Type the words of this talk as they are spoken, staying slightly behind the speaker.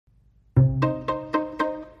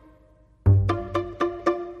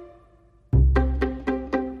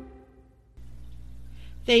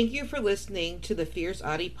Thank you for listening to the Fierce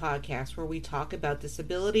Audie podcast, where we talk about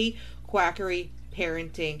disability, quackery,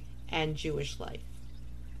 parenting, and Jewish life.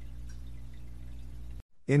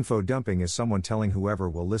 Info dumping is someone telling whoever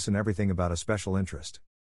will listen everything about a special interest.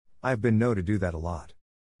 I've been known to do that a lot.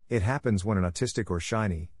 It happens when an autistic or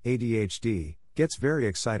shiny, ADHD, gets very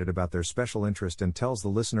excited about their special interest and tells the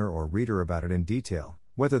listener or reader about it in detail,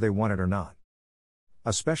 whether they want it or not.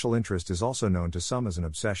 A special interest is also known to some as an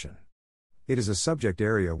obsession. It is a subject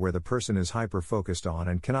area where the person is hyper-focused on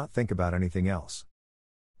and cannot think about anything else.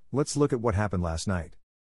 Let's look at what happened last night.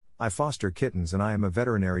 I foster kittens and I am a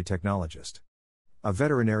veterinary technologist. A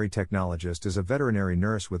veterinary technologist is a veterinary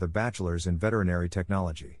nurse with a bachelor's in veterinary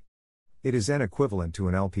technology. It is an equivalent to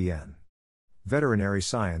an LPN. Veterinary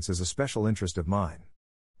science is a special interest of mine.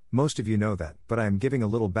 Most of you know that, but I am giving a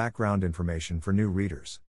little background information for new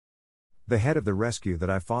readers. The head of the rescue that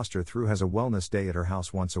I foster through has a wellness day at her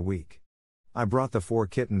house once a week. I brought the 4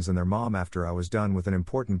 kittens and their mom after I was done with an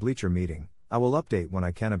important bleacher meeting. I will update when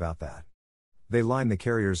I can about that. They line the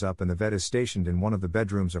carriers up and the vet is stationed in one of the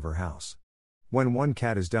bedrooms of her house. When one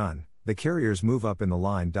cat is done, the carriers move up in the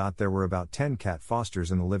line. There were about 10 cat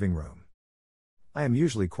fosters in the living room. I am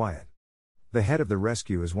usually quiet. The head of the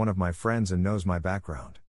rescue is one of my friends and knows my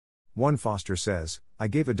background. One foster says, "I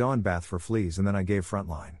gave a dawn bath for fleas and then I gave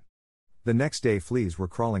Frontline." The next day fleas were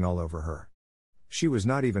crawling all over her. She was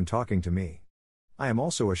not even talking to me. I am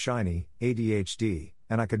also a shiny, ADHD,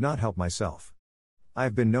 and I could not help myself. I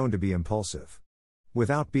have been known to be impulsive.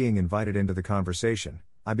 Without being invited into the conversation,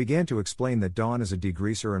 I began to explain that Dawn is a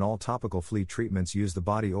degreaser and all topical flea treatments use the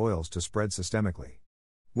body oils to spread systemically.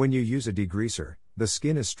 When you use a degreaser, the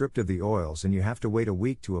skin is stripped of the oils and you have to wait a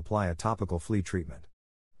week to apply a topical flea treatment.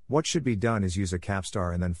 What should be done is use a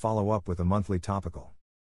Capstar and then follow up with a monthly topical.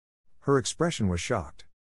 Her expression was shocked.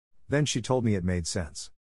 Then she told me it made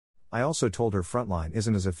sense. I also told her Frontline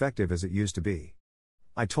isn't as effective as it used to be.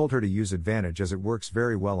 I told her to use Advantage as it works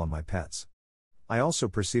very well on my pets. I also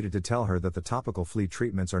proceeded to tell her that the topical flea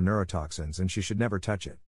treatments are neurotoxins and she should never touch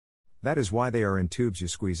it. That is why they are in tubes you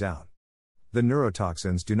squeeze out. The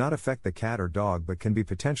neurotoxins do not affect the cat or dog but can be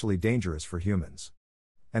potentially dangerous for humans.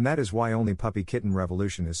 And that is why only Puppy Kitten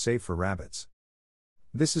Revolution is safe for rabbits.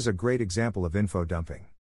 This is a great example of info dumping.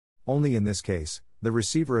 Only in this case, the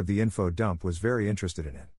receiver of the info dump was very interested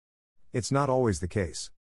in it. It's not always the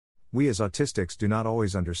case. We as autistics do not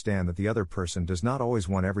always understand that the other person does not always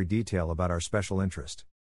want every detail about our special interest.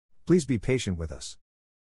 Please be patient with us.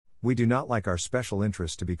 We do not like our special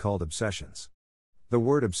interests to be called obsessions. The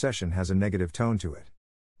word obsession has a negative tone to it.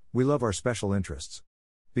 We love our special interests.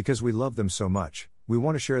 Because we love them so much, we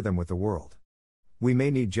want to share them with the world. We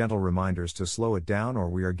may need gentle reminders to slow it down, or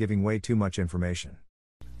we are giving way too much information.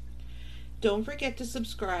 Don't forget to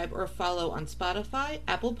subscribe or follow on Spotify,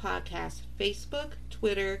 Apple Podcasts, Facebook,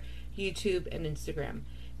 Twitter, YouTube, and Instagram.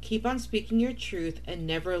 Keep on speaking your truth and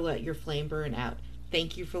never let your flame burn out.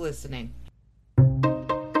 Thank you for listening.